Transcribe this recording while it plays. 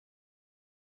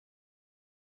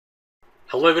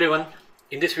Hello everyone,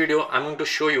 in this video I'm going to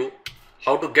show you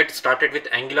how to get started with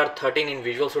Angular 13 in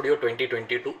Visual Studio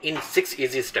 2022 in 6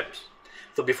 easy steps.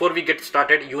 So before we get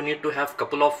started, you need to have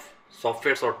couple of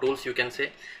softwares or tools, you can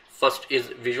say. First is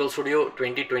Visual Studio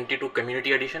 2022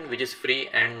 Community Edition, which is free,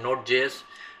 and Node.js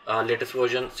latest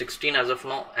version 16 as of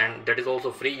now, and that is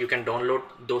also free. You can download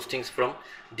those things from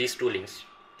these two links.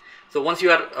 So once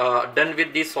you are done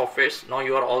with these softwares, now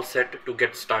you are all set to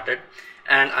get started,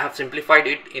 and I have simplified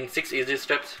it in 6 easy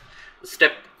steps.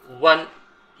 Step 1,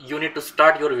 you need to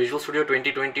start your Visual Studio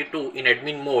 2022 in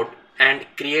admin mode and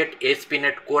create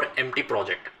ASP.NET Core empty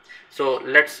project. So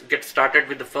let's get started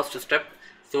with the first step.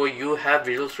 So you have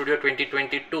Visual Studio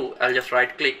 2022, I'll just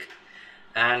right click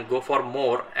and go for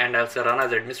more, and I'll say run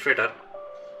as administrator.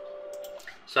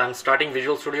 So I'm starting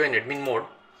Visual Studio in admin mode,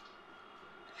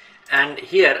 and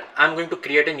here I'm going to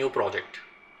create a new project,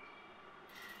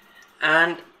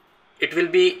 and it will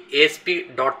be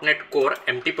ASP.NET Core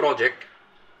empty project.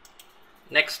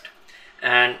 Next,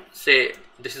 and say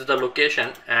this is the location,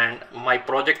 and my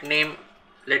project name,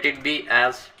 let it be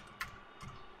as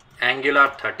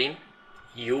Angular 13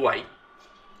 UI,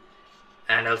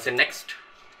 and I'll say next,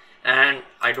 and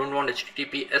I don't want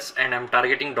HTTPS and I'm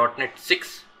targeting .NET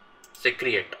 6, say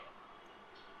create.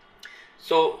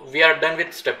 So we are done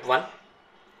with step 1.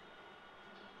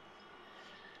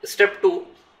 Step 2,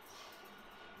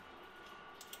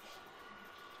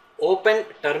 open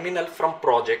terminal from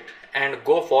project and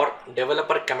go for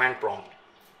developer command prompt.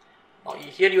 Now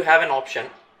here you have an option.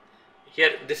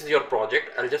 Here this is your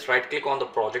project. I'll just right click on the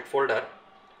project folder,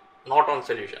 not on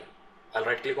solution. I'll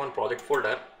right click on project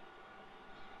folder,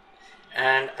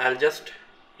 and I'll just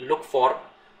look for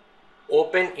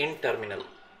open in terminal.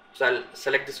 So I'll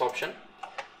select this option.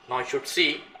 Now you should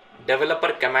see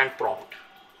developer command prompt.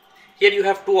 Here you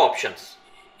have two options.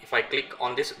 If I click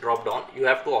on this drop down, you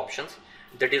have two options,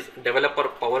 that is developer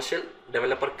PowerShell,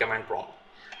 developer command prompt.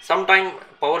 Sometime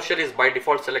PowerShell is by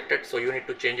default selected, so you need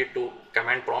to change it to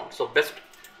command prompt. So best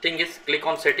thing is click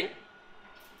on setting,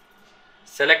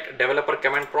 select developer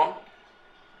command prompt,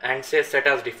 and say set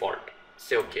as default,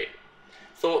 say OK.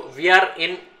 So we are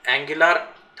in Angular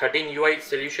 13 UI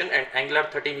solution and Angular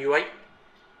 13 UI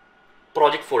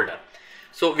project folder.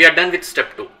 So we are done with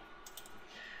step 2.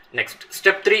 Next,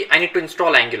 step 3, I need to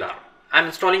install Angular. I'm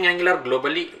installing Angular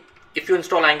globally. If you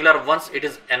install Angular once, it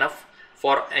is enough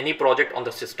for any project on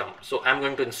the system. So I'm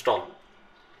going to install.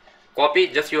 Copy,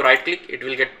 just you right click, it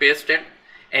will get pasted.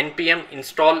 npm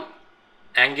install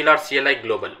Angular CLI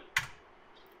global.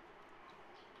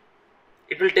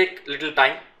 It will take little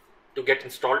time to get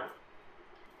installed.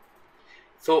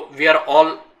 So we are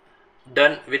all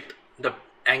done with the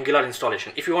Angular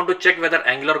installation. If you want to check whether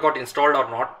Angular got installed or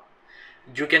not,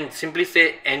 you can simply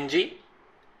say ng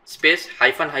space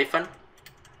 --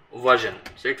 version.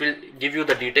 So it will give you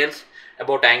the details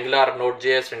about Angular,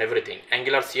 Node.js and everything.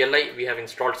 Angular CLI we have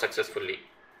installed successfully.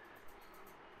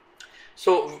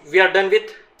 So we are done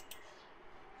with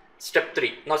step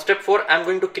 3. Now step 4, I'm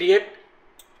going to create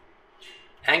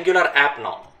Angular app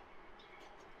now.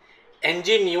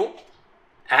 ng new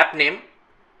app name,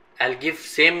 I'll give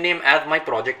same name as my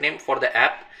project name for the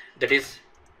app, that is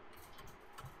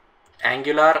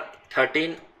Angular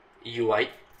 13 UI,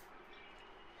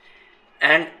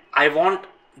 and I want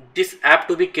this app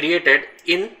to be created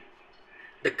in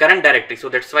the current directory, so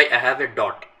that's why I have a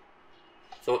dot.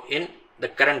 So in the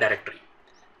current directory.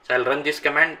 So I'll run this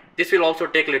command. This will also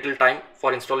take little time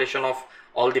for installation of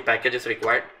all the packages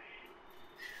required.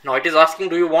 Now it is asking,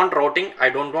 do you want routing? I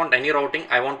don't want any routing.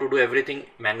 I want to do everything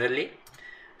manually.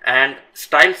 And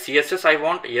style CSS I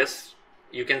want. Yes,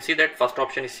 you can see that first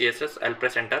option is CSS. I'll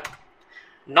press enter.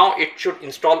 Now it should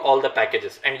install all the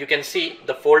packages, and you can see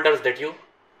the folders that you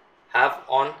have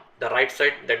on the right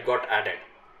side that got added,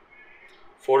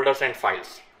 folders and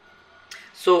files.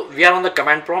 So we are on the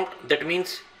command prompt. That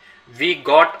means we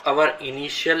got our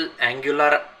initial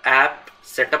Angular app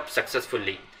set up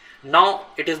successfully. Now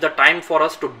it is the time for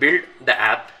us to build the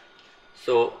app.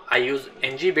 So I use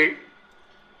ng build,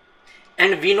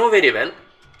 and we know very well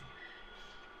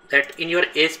that in your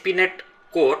ASP.NET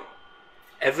Core,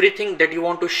 everything that you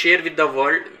want to share with the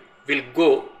world will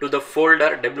go to the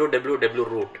folder www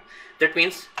root. That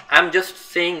means I'm just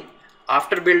saying,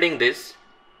 after building this,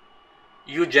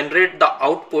 you generate the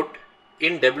output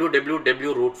in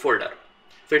www root folder.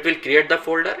 So it will create the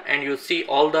folder, and you see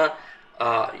all the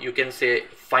you can say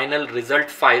final result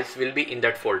files will be in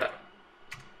that folder.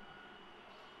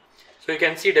 So you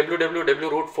can see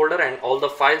www root folder and all the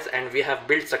files, and we have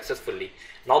built successfully.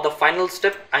 Now the final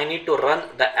step, I need to run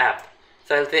the app.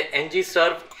 So I'll say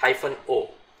ngserve -o.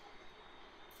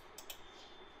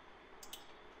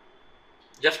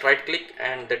 just right click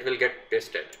and that will get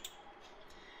pasted.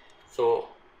 So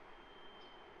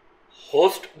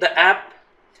host the app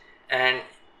and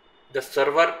the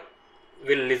server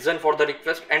will listen for the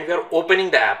request, and we are opening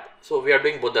the app, so we are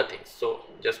doing both the things. So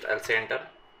just I'll say enter.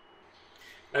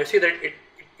 Now you see that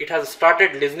it has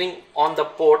started listening on the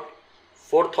port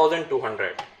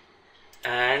 4200,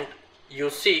 and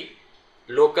you see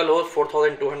localhost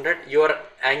 4200, your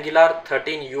Angular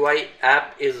 13 UI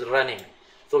app is running.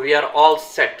 So we are all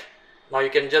set. Now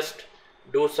you can just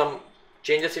do some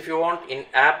changes if you want in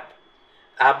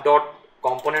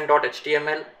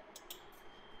app.component.html,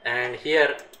 and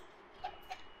here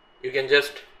you can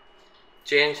just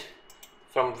change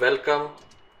from welcome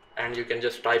and you can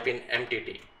just type in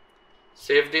MTT.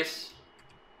 Save this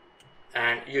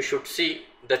and you should see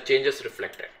the changes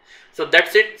reflected. So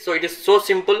that's it. So it is so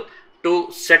simple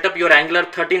to set up your Angular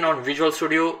 13 on Visual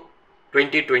Studio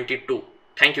 2022.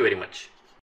 Thank you very much.